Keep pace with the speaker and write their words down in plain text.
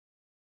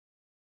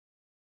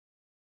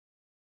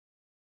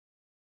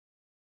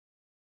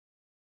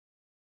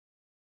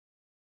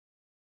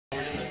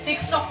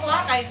6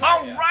 o'clock, I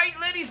heard. Alright,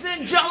 ladies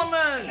and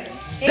gentlemen,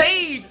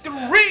 day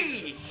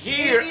 3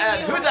 here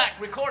at Hudak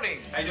recording.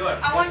 I do it.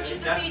 I want you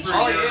to teach me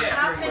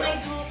how can I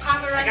do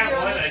camera here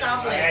on this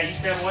tablet. Yeah, you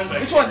said one,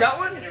 but Which one, that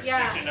one?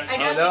 Yeah, I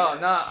got No,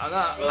 this.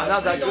 I'm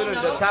not that good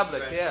at the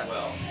tablets, yeah.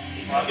 Well,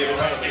 I'll give it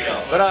to somebody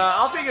else. But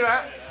I'll figure it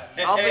out.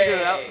 I'll figure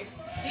it out.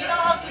 You know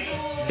how to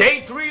do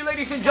Day 3,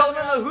 ladies and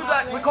gentlemen, of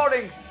Hudak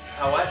recording.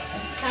 How what?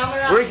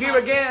 camera. We're here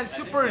again,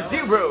 Super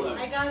Zero.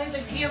 I got it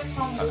a gift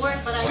from work,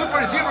 but I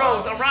Super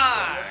Zeros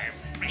arrive.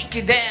 Break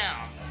it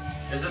down.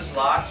 Is this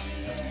locked?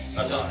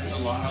 Is it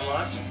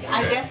unlocked?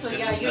 I guess so,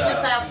 yeah. You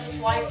just have to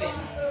swipe it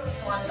to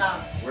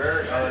unlock.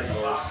 Where are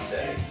your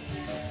settings?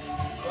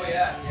 Oh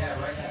yeah,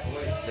 right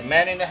now. The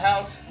man in the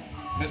house,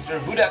 Mr.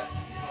 Hudak.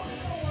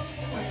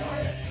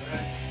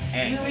 You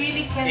And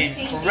really can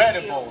sing.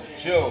 incredible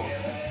Joe.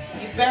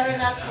 You better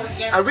not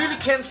forget. I really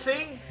can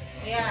sing?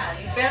 Yeah,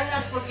 you better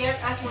not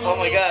forget us when Oh you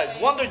my really god,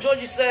 play. Wonder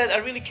Georgie said I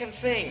really can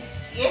sing.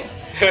 Yeah.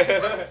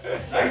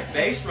 Nice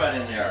bass run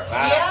in there.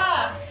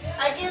 Yeah,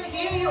 I can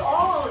hear you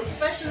all,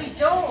 especially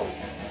Joe.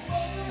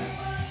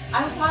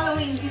 I'm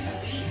following this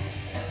beat.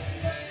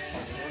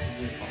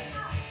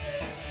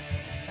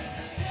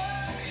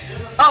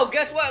 Oh,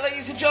 guess what,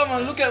 ladies and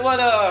gentlemen? Look at what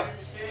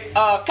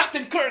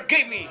Captain Kirk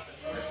gave me.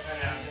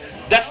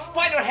 The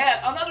spider hat,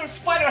 another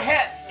spider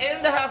hat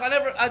in the house.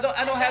 I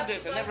don't have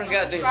this. I never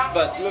got this,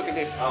 but look at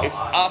this. It's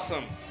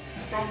awesome.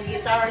 From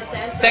Guitar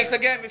Center. Thanks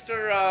again,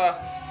 Mr.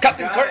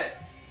 Captain Got Kirk. it.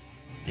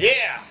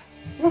 Yeah.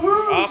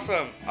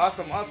 Awesome.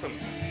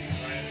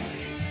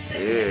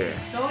 Yeah.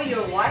 So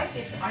your wife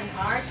is an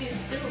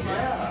artist too, huh?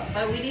 Yeah.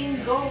 But we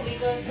didn't go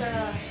because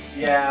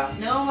Yeah.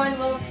 no one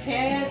will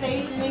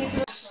pay me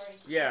to.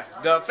 Yeah,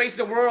 the Face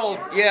the World.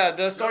 Yeah,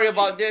 the story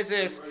about this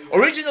is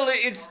originally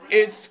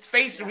it's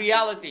Face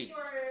Reality,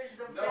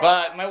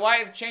 but my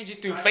wife changed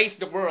it to Face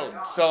the World,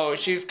 so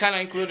she's kind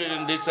of included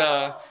in this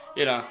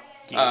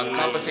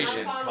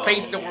composition.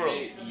 Face the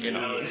World,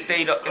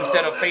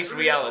 instead of Face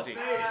Reality.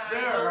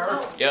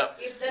 Yep.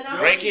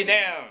 Break it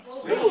down.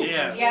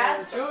 Yeah.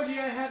 Yeah. Oh, do you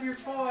have your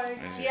toy?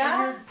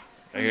 Yeah.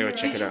 Right here,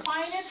 check Did it you out.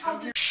 find it? How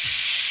did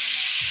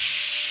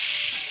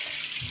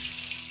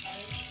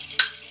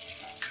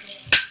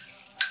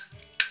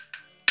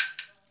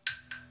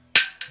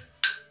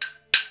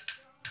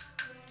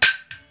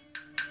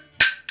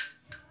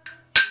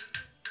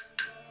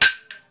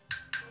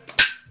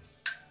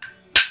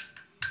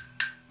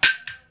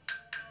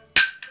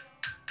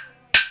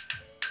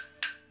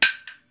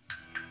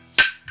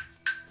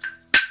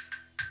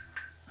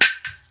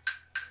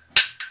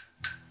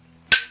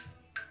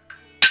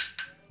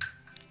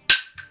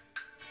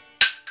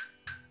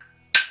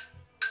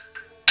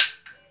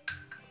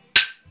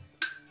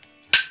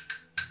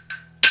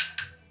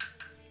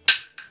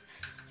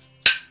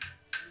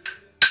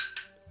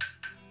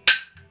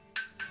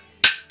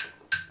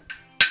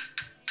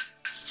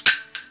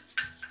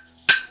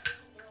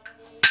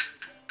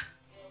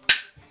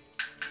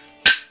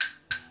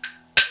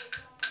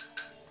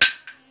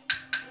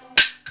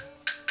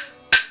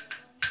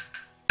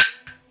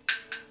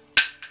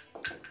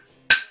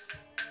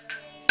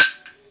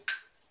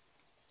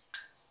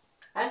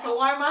That's a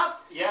warm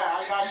up? Yeah,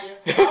 I got you.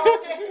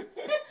 Okay.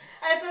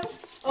 I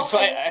thought, So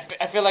okay.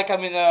 I feel like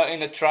I'm in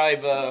a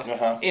tribe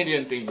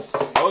Indian thing.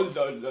 Oh,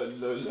 la, la,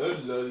 la, la,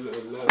 la,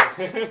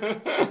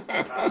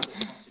 la.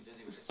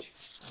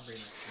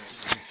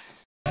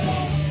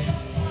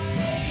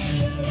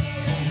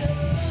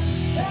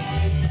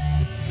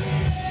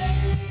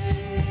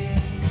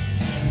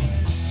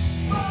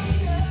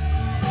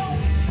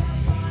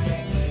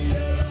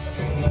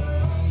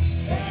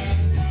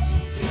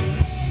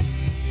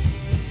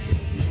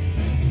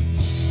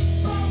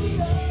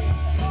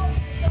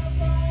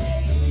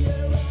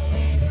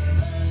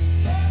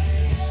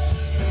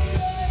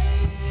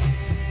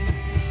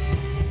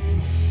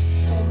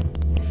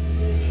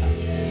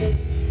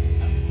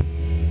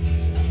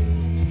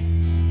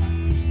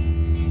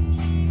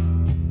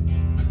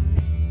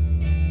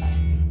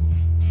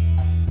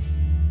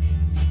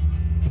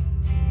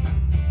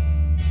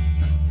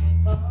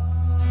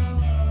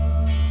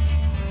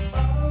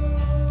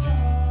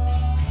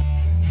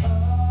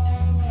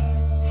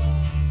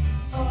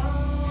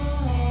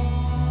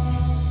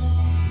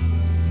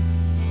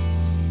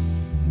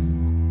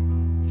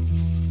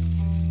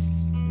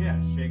 Yeah,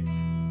 shake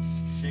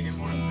it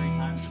more than 3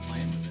 times and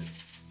playing with it.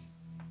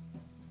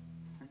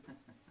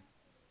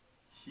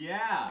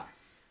 Yeah.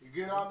 You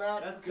good on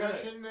that That's good.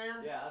 cushion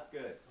there? Yeah, that's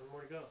good. One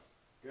more to go.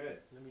 Good.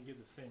 Let me get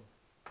the sing.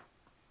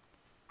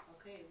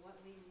 Okay, what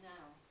we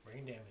now?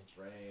 Brain damage.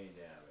 Brain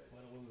damage.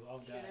 What do we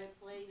all Should got? I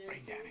play this?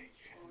 Brain damage.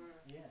 Or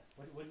Yeah.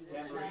 What is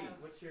Tambourine.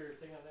 What's your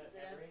thing on that?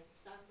 Tambourine?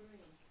 that's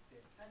tambourine.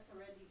 That's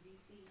already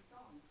BC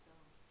song, so.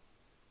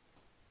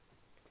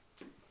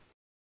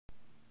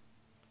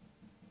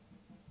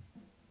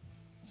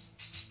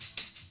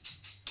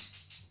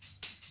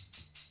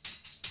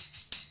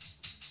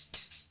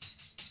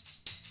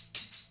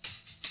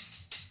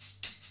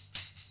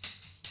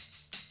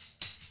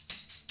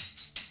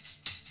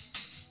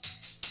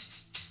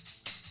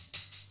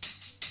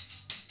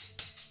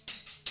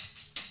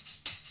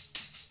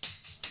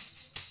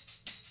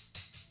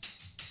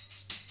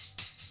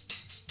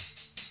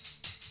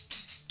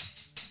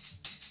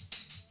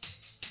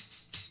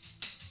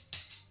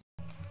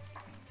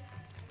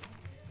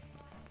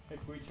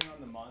 If we turn on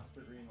the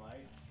monster green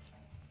light.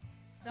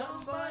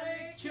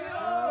 Somebody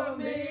cure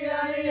me,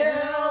 I need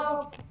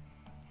help.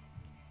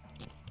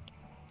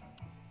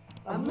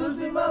 I'm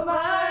losing my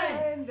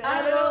mind,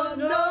 I don't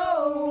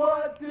know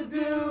what to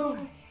do.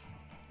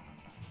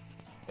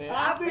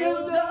 I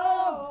feel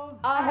dumb,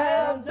 I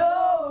have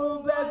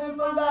no breath in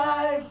my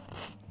life.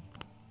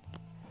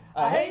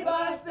 I hate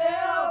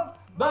myself,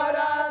 but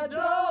I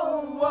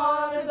don't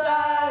want to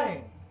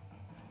die.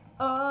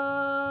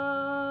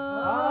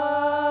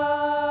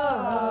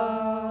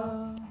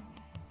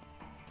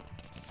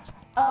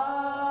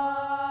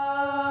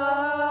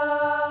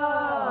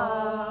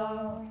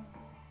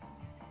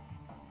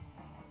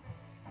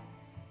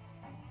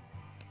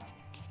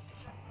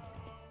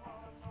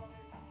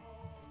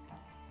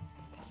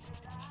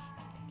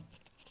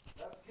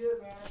 That's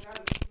good, man. I got a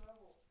new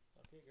level.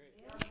 Okay, great.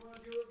 You guys want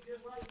to do it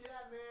just like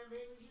that, man?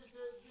 Maybe just a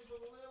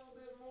little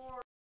bit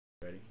more.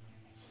 Ready?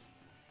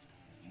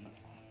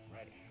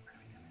 Ready.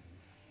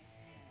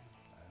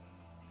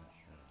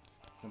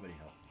 Somebody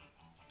help.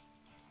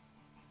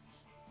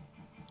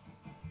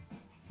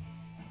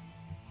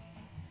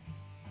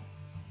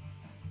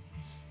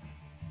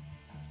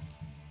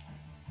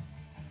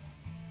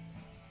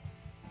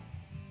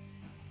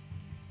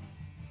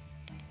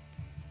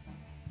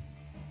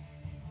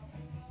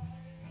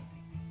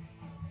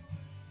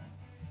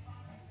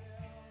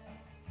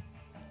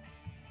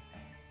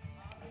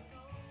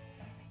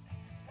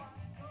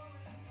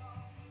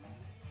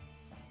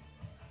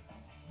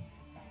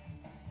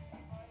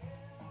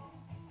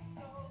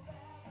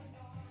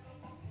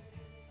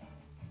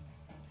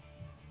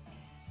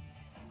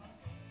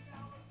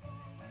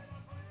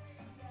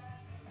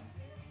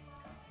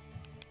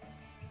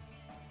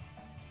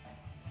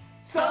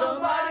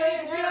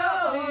 Somebody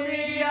cure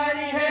me, I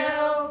need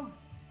help.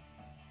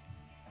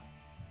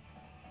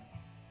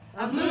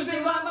 I'm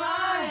losing my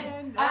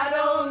mind, I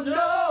don't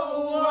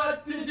know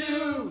what to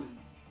do.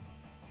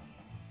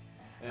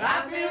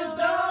 I feel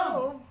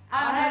dumb,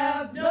 I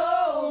have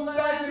no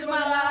breath in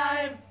my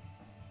life.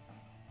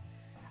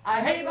 I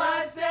hate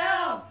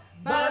myself,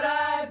 but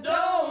I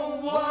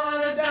don't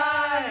want to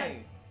die.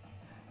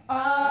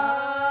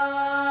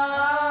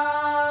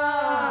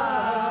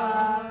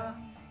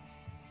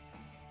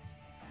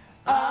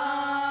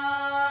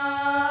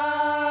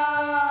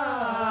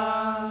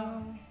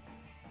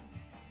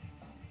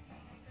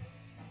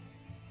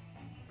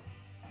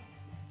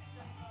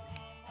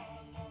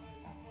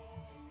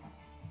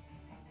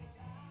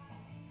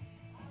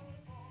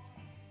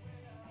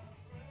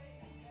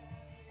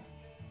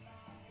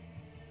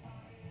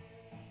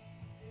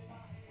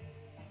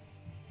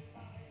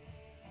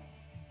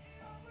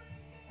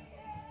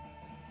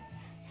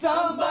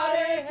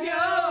 Somebody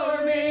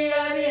cure me,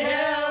 I need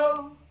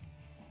help.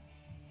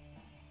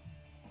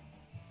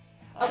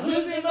 I'm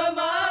losing my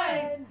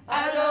mind,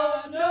 I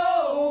don't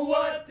know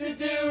what to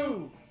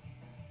do.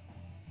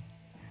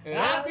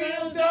 I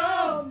feel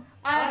dumb,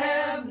 I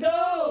have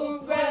no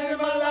breath in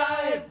my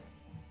life.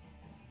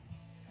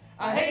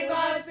 I hate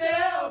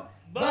myself,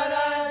 but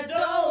I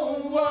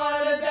don't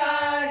want to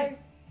die.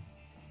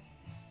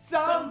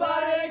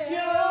 Somebody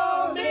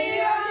cure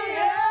me, I need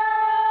help.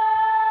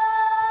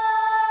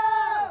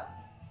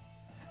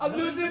 I'm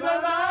losing my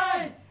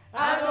mind,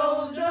 I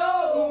don't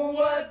know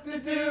what to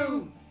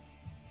do.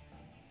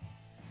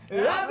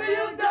 I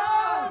feel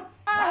dumb,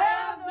 I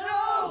have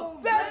no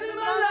breath in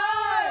my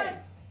life.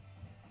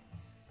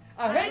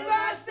 I hate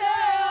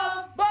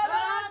myself, but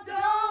I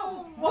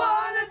don't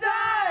want to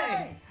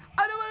die.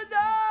 I don't want to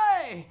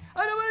die.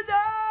 I don't want to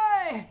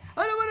die.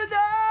 I don't want to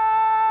die.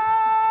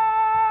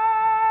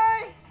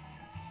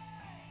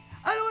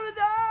 I don't want to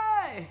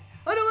die.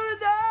 I don't want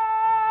to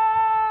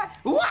die.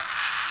 Wow!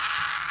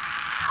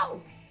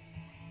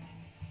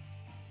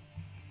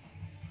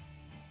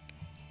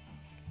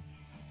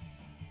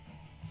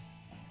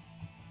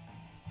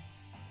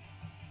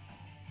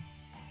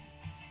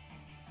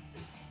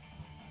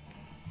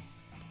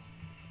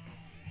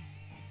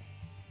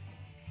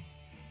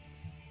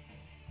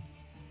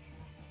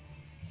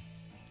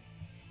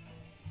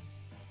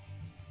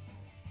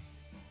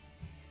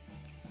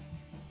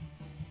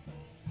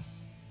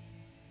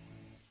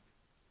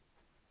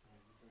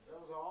 That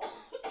was all.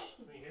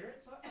 Can we hear it?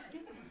 You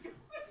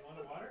want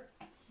the water?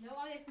 No, I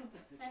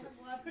have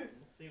water.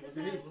 Let's see. Let's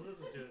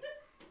listen to it.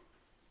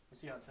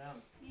 Let's see how it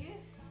sounds. Yeah.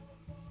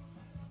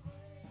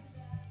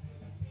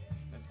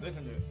 Let's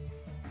listen to it.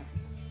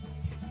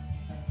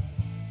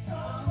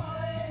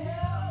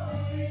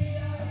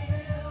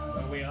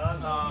 Are we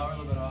on? We're a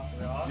little bit off.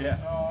 We're off? Yeah.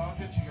 No, I'll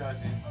get you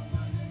guys in.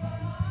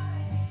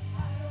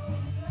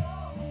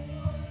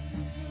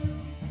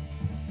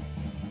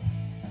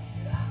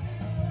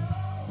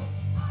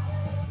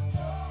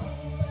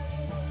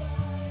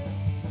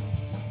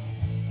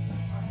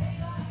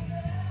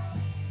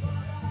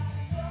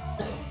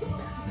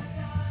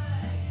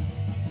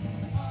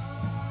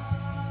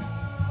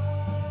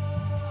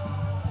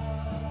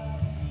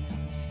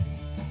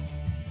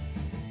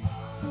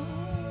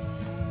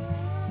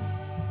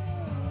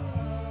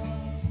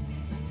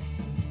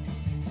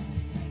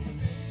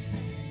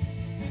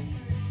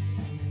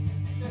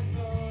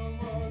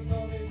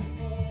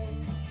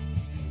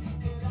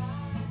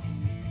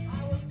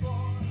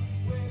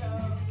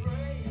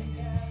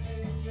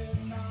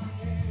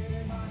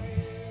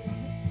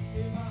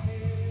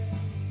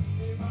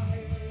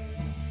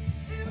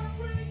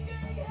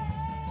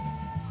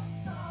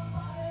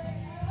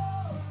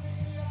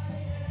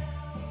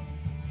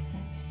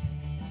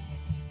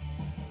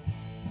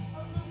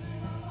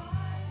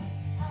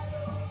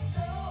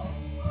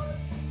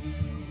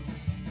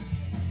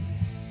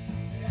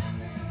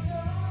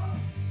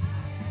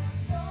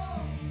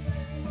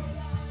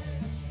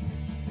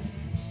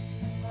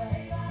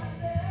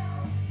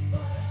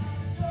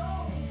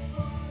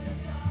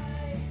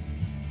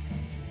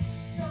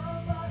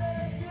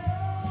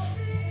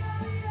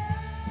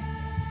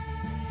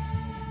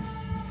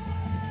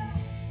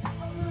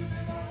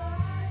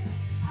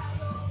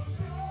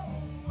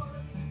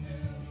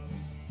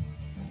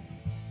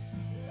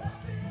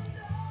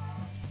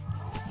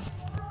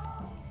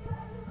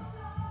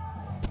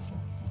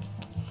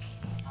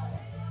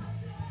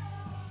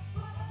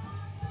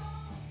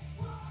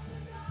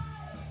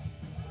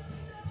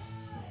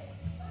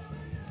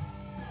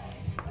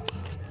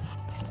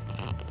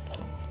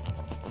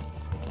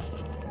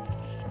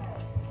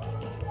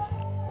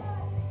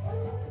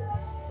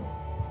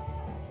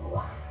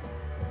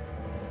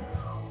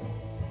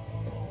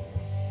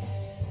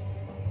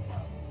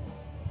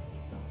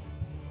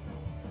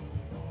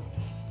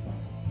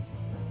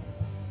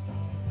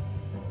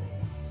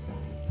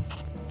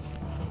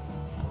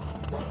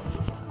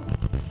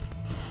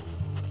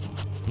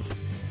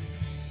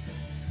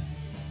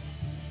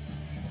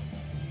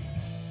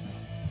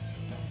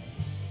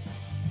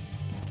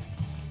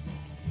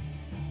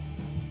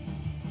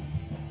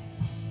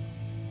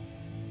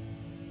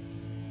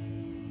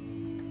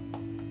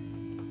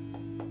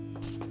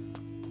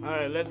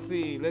 right, let's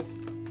see. Let's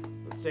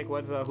check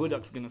what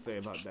Hudak's gonna say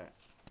about that.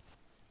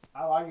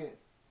 I like it.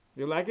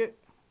 You like it?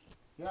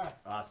 Yeah,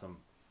 Awesome.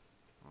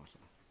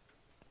 Awesome.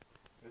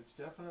 it's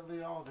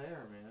definitely all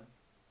there, man.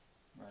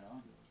 Right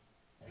on.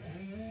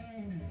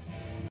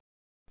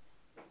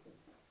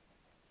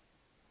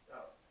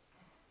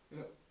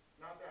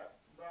 Not that.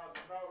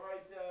 About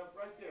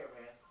right there,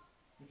 man.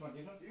 Which one?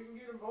 This one? You can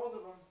get them both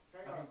of them.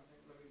 Hang on. Okay.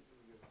 Let me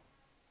do it.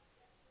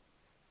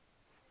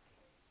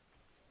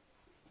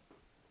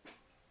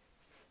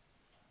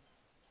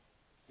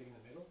 Stick in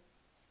the middle?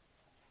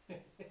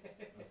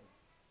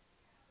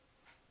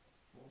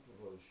 Both of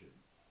those should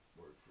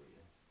work for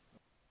you.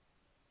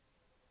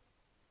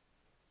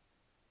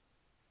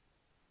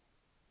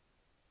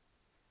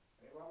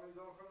 Hey, want me to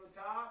go from the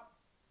top?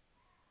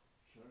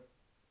 Sure.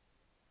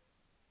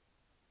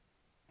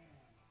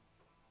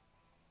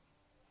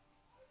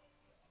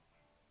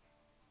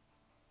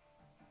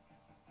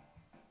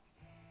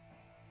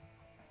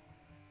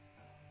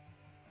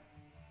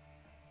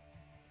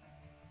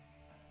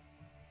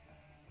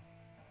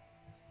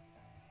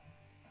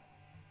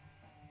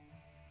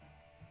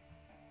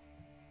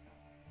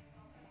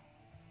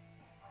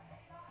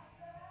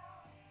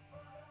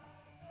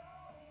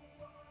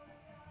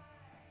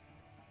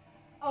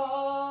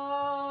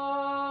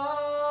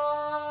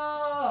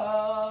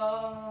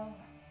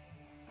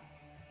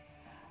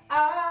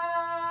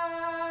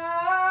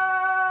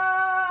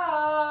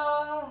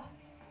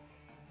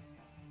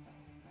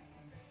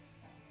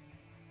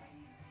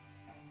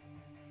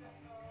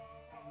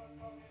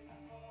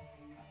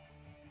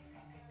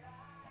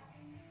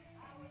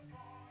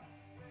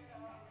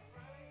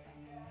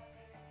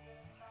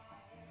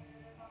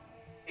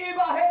 In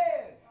my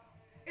head!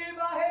 In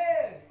my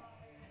head!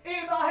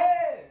 In my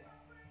head!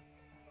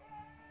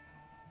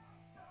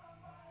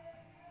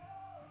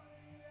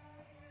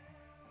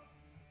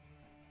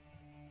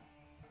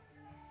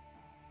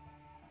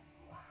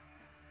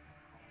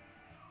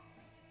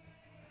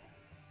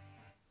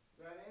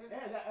 Is that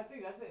it? Yeah, I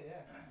think that's it,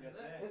 yeah. That's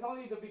it. It's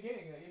only the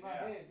beginning. In my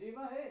head. In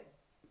my head.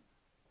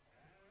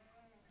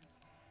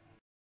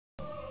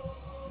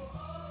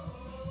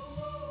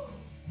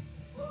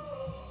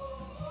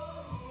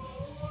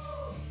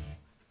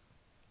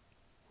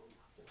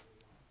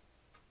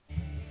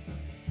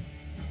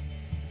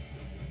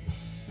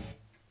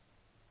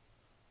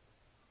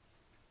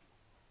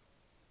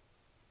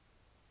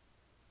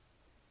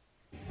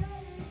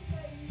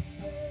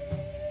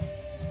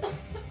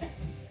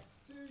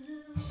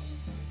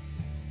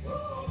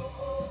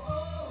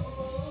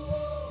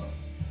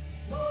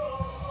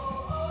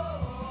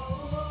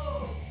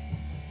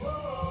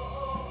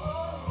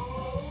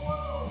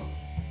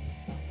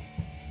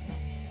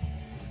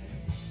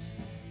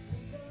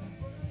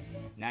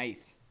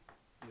 Nice.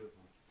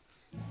 Beautiful.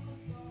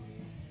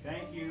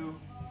 Thank you.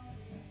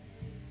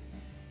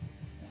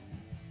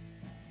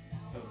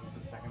 So is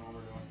this the second one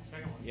we're doing?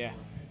 Second one. Yeah.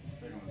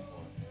 Second one's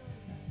full.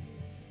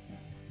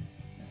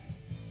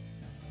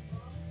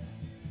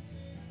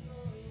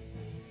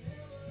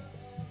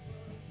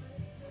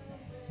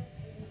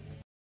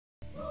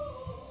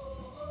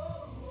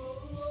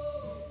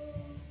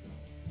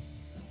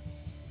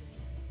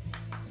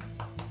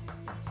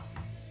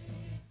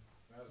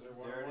 Is there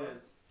one There more? it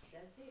is.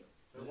 That's it.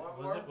 Is there one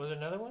Was more? there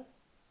another one?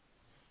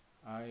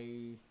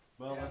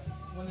 Well, Yeah. let's.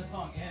 When the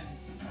song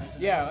ends.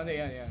 Yeah, on the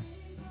end, yeah.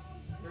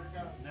 Here it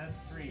comes. That's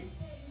 3.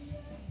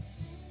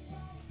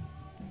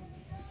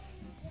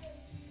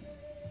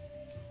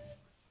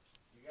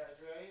 You guys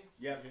ready?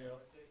 Yep. I'm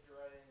gonna take you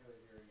right into it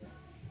here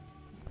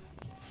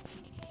again.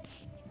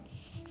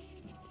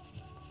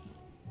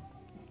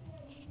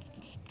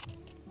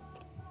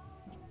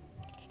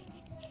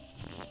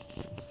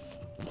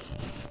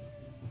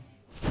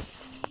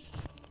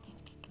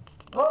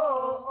 Whoa,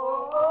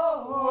 oh,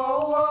 oh,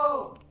 whoa,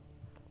 whoa.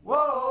 Whoa,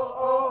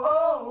 oh,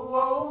 oh,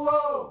 whoa,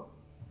 whoa.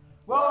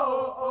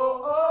 Whoa,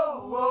 oh,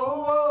 oh,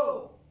 whoa,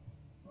 whoa.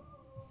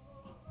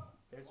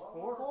 There's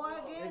 4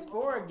 again? There's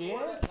 4 again?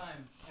 That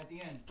time at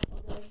the end.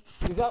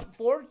 Is that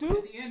 4 At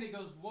too? the end it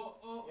goes whoa,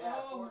 oh, Yeah,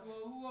 oh, four.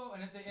 whoa, whoa,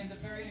 and at the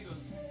very end it goes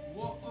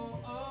whoa, oh,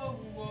 oh,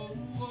 whoa,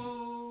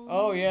 whoa.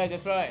 Oh yeah,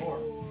 that's right. 4.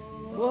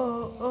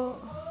 Whoa, oh.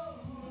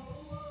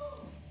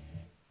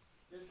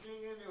 Just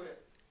sing into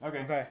it. Okay.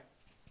 Okay.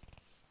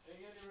 Sing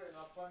into it and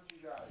I'll punch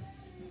you guys.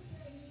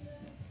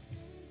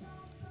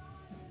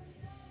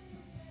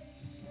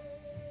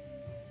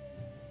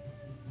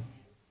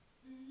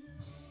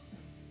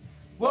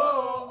 Whoa,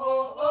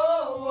 oh,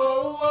 oh,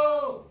 whoa,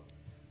 whoa.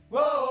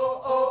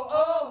 Whoa, oh,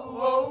 oh,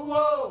 whoa,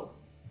 whoa.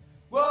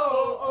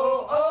 Whoa,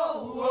 oh,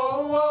 oh,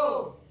 whoa,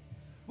 whoa.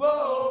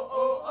 Whoa,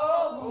 oh,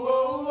 oh,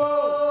 whoa,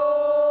 whoa.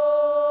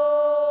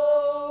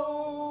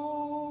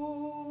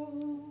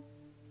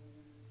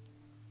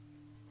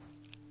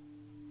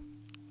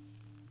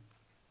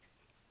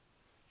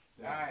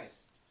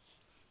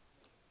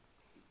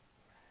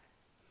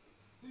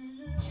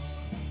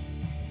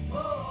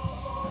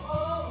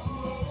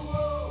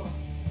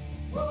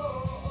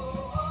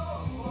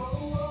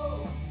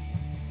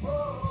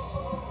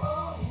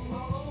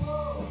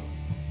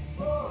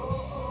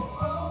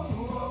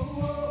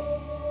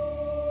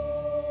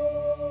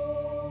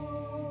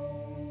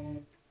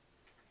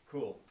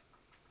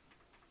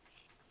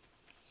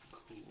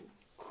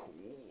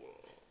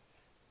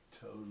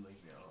 Totally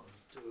gone.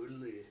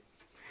 Totally.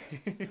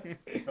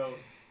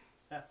 Totes.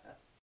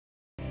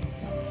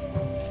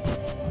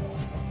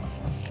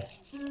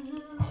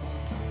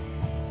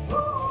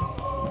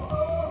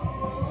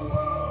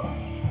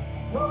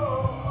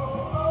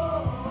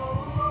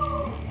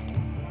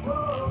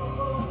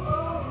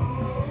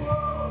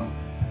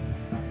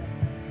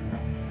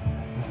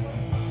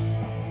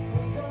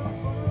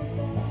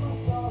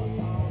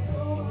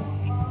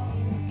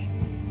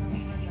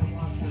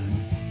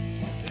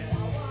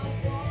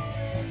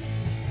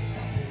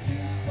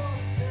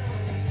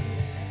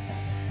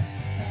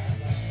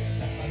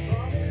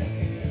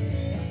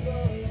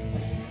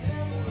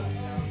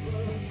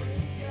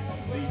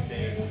 These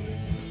days.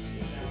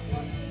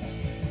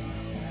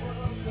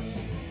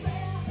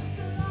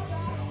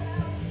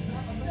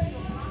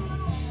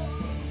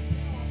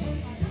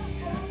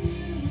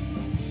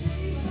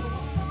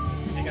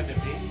 They got their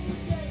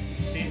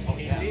face. See, oh,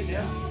 yeah. See it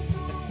now?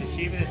 The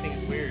shape of this thing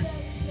is weird.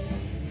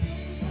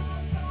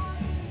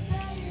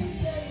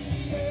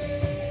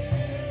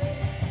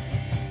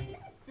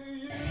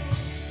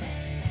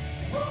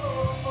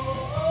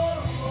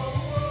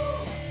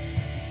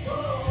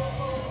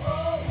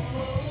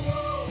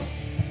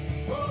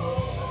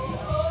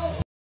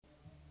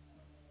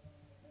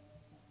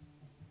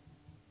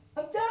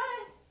 I'm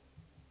done.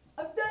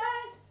 I'm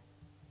done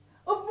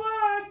of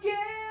working.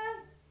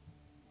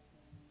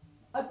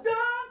 I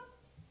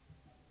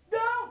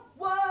don't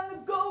wanna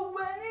go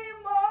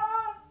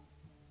anymore.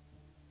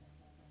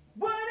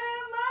 What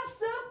am I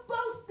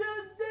supposed to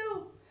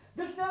do?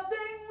 There's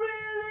nothing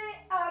really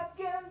I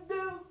can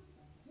do.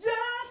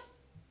 Just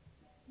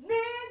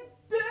need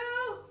to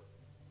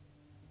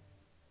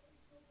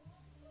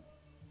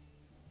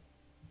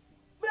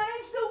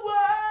face the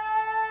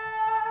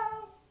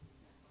world.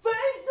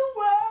 Face the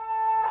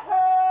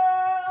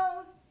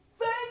world.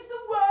 Face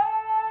the world.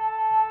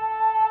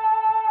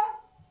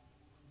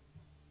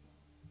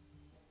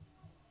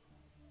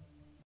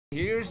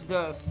 Here's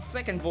the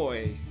second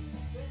voice.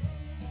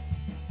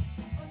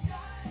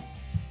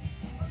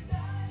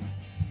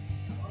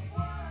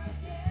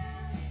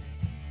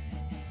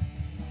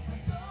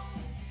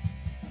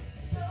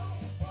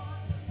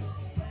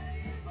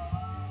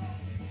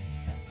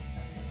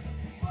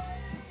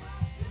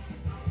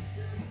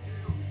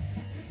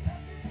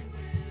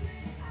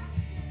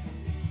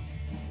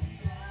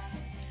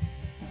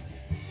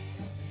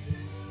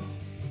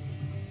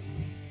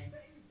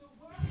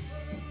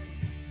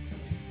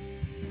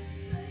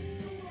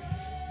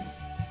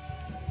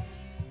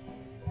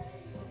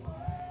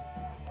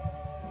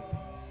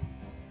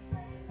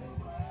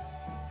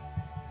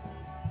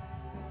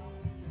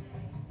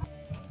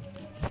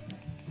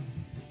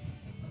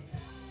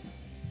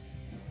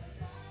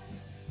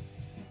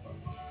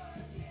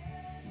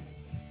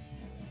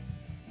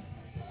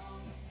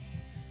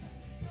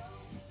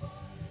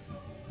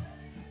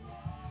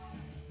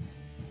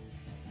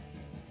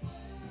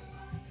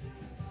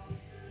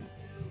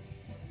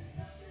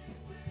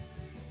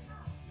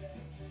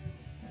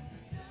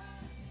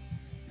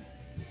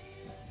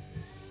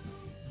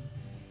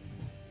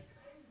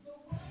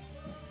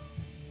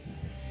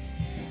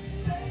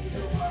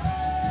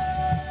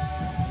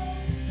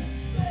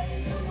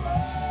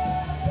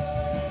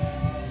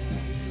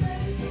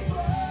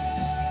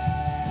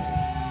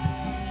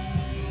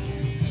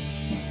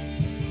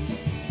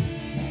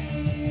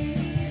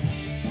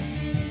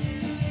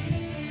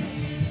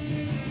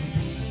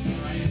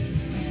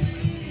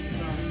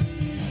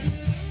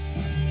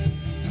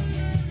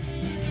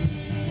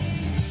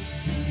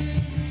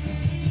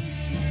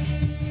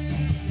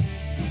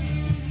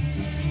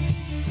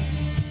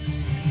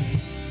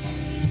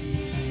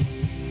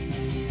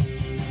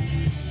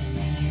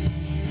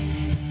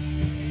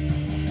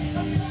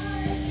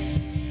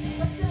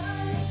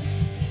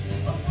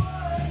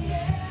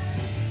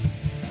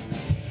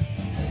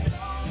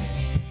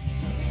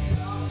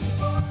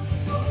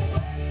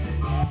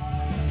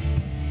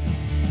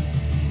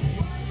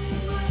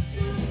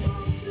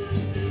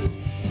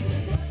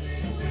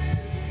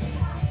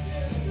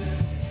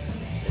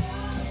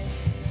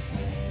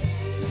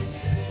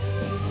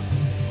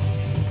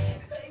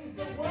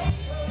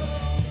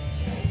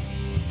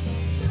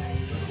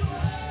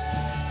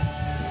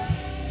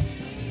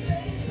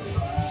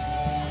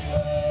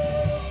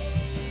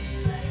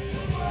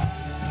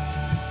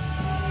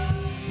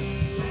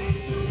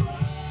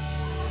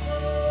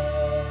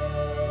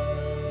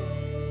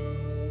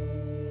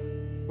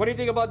 What do you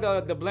think about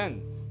the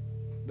blend?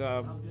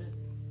 The Sounds good.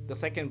 the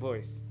second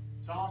voice.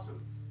 It's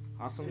awesome.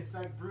 Awesome. It's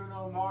like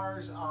Bruno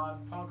Mars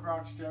on punk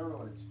rock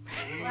steroids.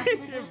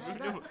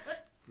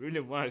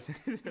 Bruno Mars.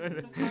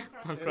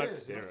 Punk It rock is,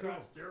 it's steroid.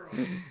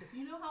 cool.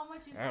 You know how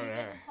much is All like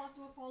right.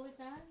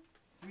 Cosmopolitan?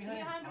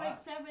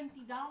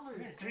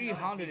 $370. $370.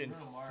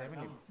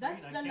 370.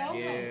 That's the Yeah.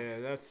 lowest. Yeah,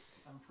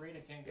 that's I'm afraid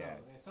I can't go. Yeah.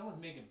 Man, someone's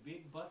making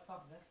big bucks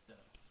off that stuff.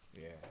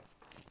 yeah.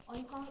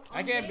 I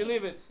I can't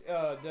believe it.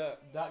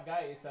 That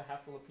guy is a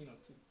half Filipino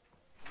too.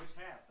 Which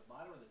half? The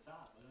bottom or the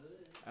top?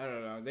 I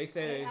don't know. They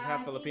say he's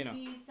half Filipino.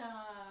 He's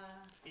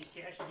He's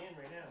cashing in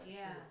right now.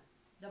 yeah.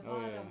 The Oh,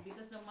 bottom, yeah.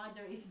 because the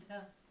mother is the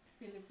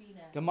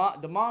Filipina. The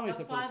mom is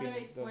The a father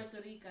Filipino. is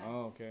Puerto Rican.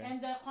 Oh, okay. And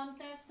the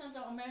contestant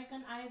of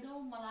American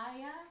Idol,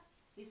 Malaya,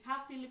 is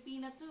half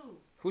Filipina too.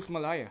 Who's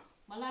Malaya?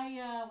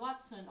 Malaya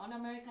Watson on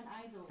American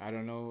Idol. I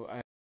don't know.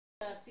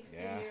 The Yeah.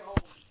 16-year-old.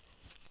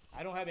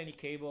 I don't have any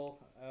cable.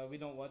 We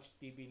don't watch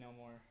TV no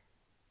more.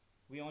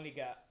 We only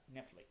got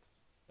Netflix.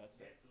 That's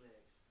it.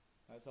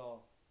 That's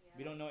all.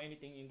 We don't know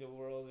anything in the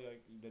world,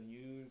 like the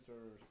news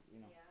or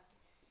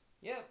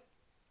Yep.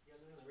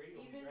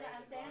 Even the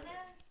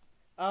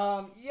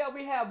antenna. Yeah,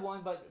 we have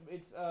one, but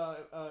it's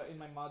in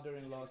my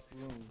mother-in-law's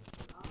room.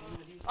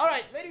 All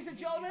right, ladies and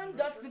gentlemen,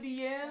 that's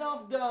the end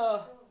of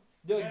the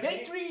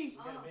day 3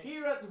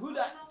 here at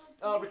Hudak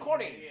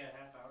recording. Maybe a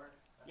half hour.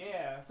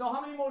 Yeah. So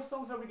how many more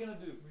songs are we gonna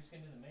do? We're just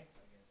gonna do the mix,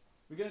 I guess.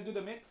 We're gonna do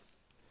the mix.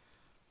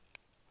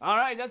 All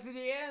right, that's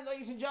the end,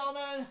 ladies and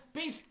gentlemen.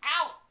 Peace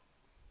out.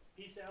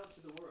 Peace out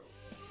to the world.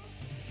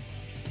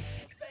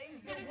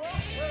 Face the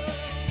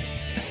world.